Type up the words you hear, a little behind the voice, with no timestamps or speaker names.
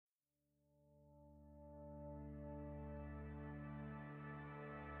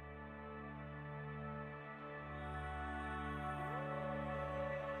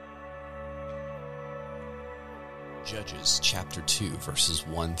Judges chapter 2, verses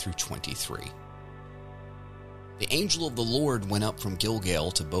 1 through 23. The angel of the Lord went up from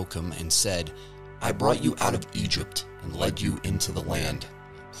Gilgal to Bochum and said, I brought you out of Egypt and led you into the land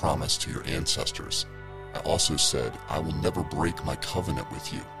I promised to your ancestors. I also said, I will never break my covenant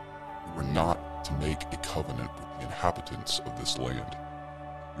with you. You are not to make a covenant with the inhabitants of this land.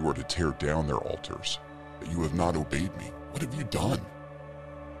 You are to tear down their altars, but you have not obeyed me. What have you done?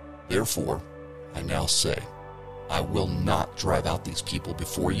 Therefore, I now say, I will not drive out these people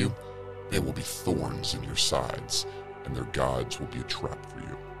before you. They will be thorns in your sides, and their gods will be a trap for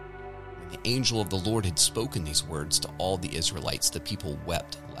you. When the angel of the Lord had spoken these words to all the Israelites, the people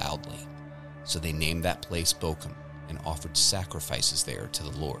wept loudly. So they named that place Bochum and offered sacrifices there to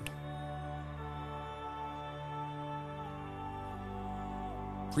the Lord.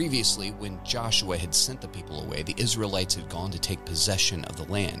 Previously, when Joshua had sent the people away, the Israelites had gone to take possession of the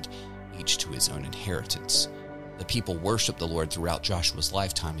land, each to his own inheritance. The people worshipped the Lord throughout Joshua's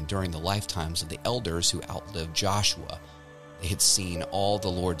lifetime, and during the lifetimes of the elders who outlived Joshua, they had seen all the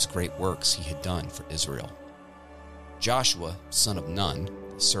Lord's great works he had done for Israel. Joshua, son of Nun,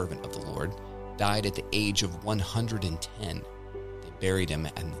 the servant of the Lord, died at the age of 110. They buried him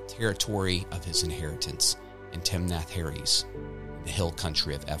in the territory of his inheritance in Timnath-Heres, in the hill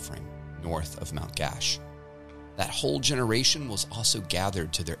country of Ephraim, north of Mount Gash. That whole generation was also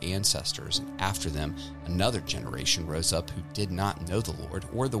gathered to their ancestors, and after them another generation rose up who did not know the Lord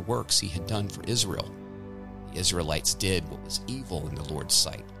or the works he had done for Israel. The Israelites did what was evil in the Lord's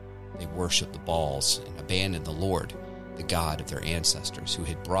sight. They worshipped the Baals and abandoned the Lord, the God of their ancestors who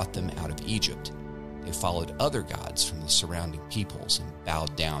had brought them out of Egypt. They followed other gods from the surrounding peoples and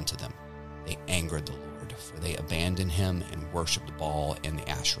bowed down to them. They angered the Lord, for they abandoned him and worshipped Baal and the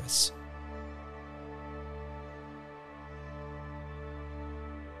Ashereths.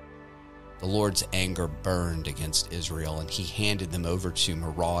 The Lord's anger burned against Israel, and he handed them over to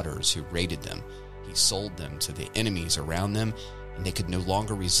marauders who raided them. He sold them to the enemies around them, and they could no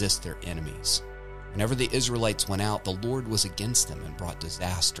longer resist their enemies. Whenever the Israelites went out, the Lord was against them and brought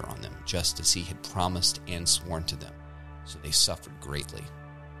disaster on them, just as he had promised and sworn to them. So they suffered greatly.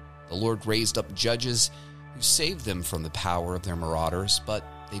 The Lord raised up judges who saved them from the power of their marauders, but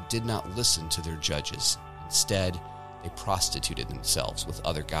they did not listen to their judges. Instead, they prostituted themselves with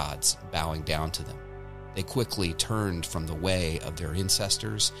other gods, bowing down to them. They quickly turned from the way of their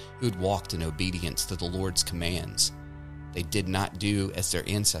ancestors who had walked in obedience to the Lord's commands. They did not do as their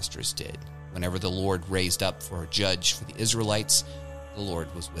ancestors did. Whenever the Lord raised up for a judge for the Israelites, the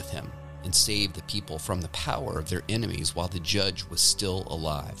Lord was with him and saved the people from the power of their enemies while the judge was still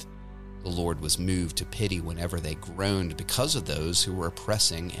alive. The Lord was moved to pity whenever they groaned because of those who were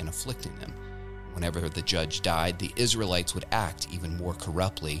oppressing and afflicting them. Whenever the judge died, the Israelites would act even more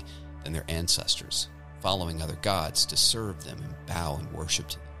corruptly than their ancestors, following other gods to serve them and bow and worship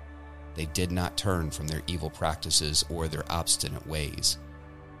to them. They did not turn from their evil practices or their obstinate ways.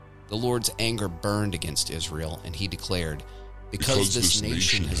 The Lord's anger burned against Israel, and he declared, Because this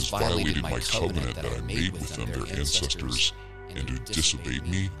nation has violated my covenant that I made with them, their ancestors, and who disobeyed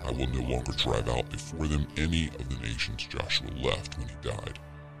me, I will no longer drive out before them any of the nations Joshua left when he died.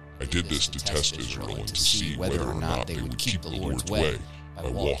 I did this to test Israel and to see whether or not they would keep the Lord's way by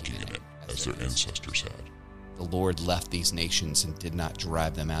walking in it, as their ancestors had. The Lord left these nations and did not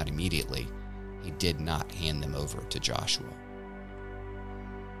drive them out immediately. He did not hand them over to Joshua.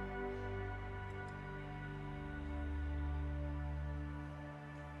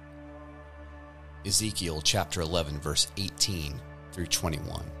 Ezekiel chapter 11, verse 18 through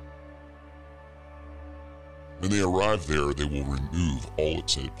 21. When they arrive there, they will remove all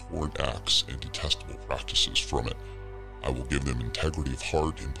its abhorrent acts and detestable practices from it. I will give them integrity of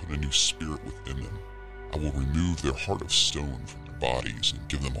heart and put a new spirit within them. I will remove their heart of stone from their bodies and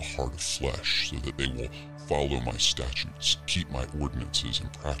give them a heart of flesh, so that they will follow my statutes, keep my ordinances,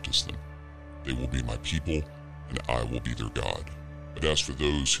 and practice them. They will be my people, and I will be their God. But as for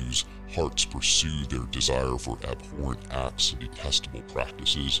those whose hearts pursue their desire for abhorrent acts and detestable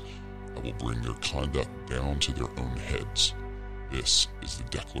practices, I will bring their conduct down to their own heads. This is the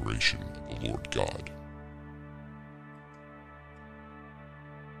declaration of the Lord God.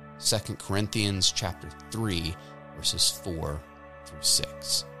 2 Corinthians chapter 3, verses 4 through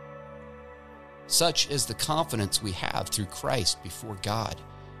 6. Such is the confidence we have through Christ before God.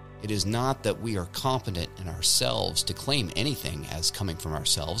 It is not that we are competent in ourselves to claim anything as coming from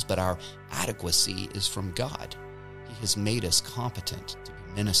ourselves, but our adequacy is from God. He has made us competent to be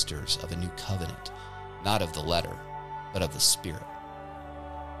ministers of a new covenant, not of the letter, but of the Spirit.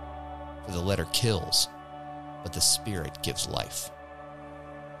 For the letter kills, but the Spirit gives life.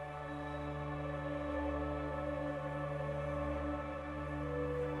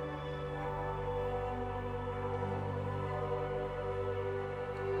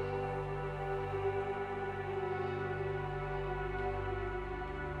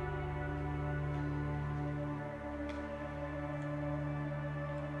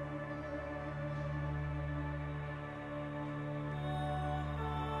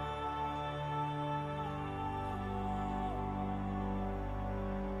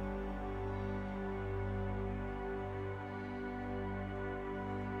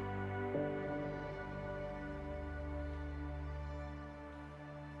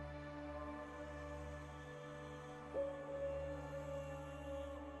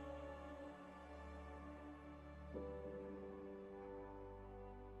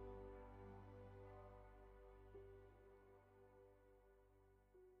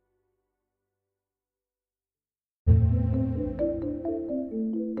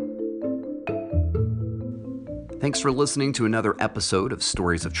 Thanks for listening to another episode of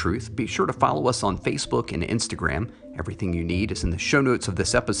Stories of Truth. Be sure to follow us on Facebook and Instagram. Everything you need is in the show notes of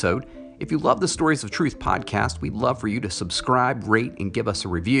this episode. If you love the Stories of Truth podcast, we'd love for you to subscribe, rate, and give us a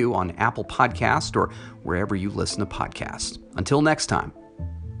review on Apple Podcast or wherever you listen to podcasts. Until next time.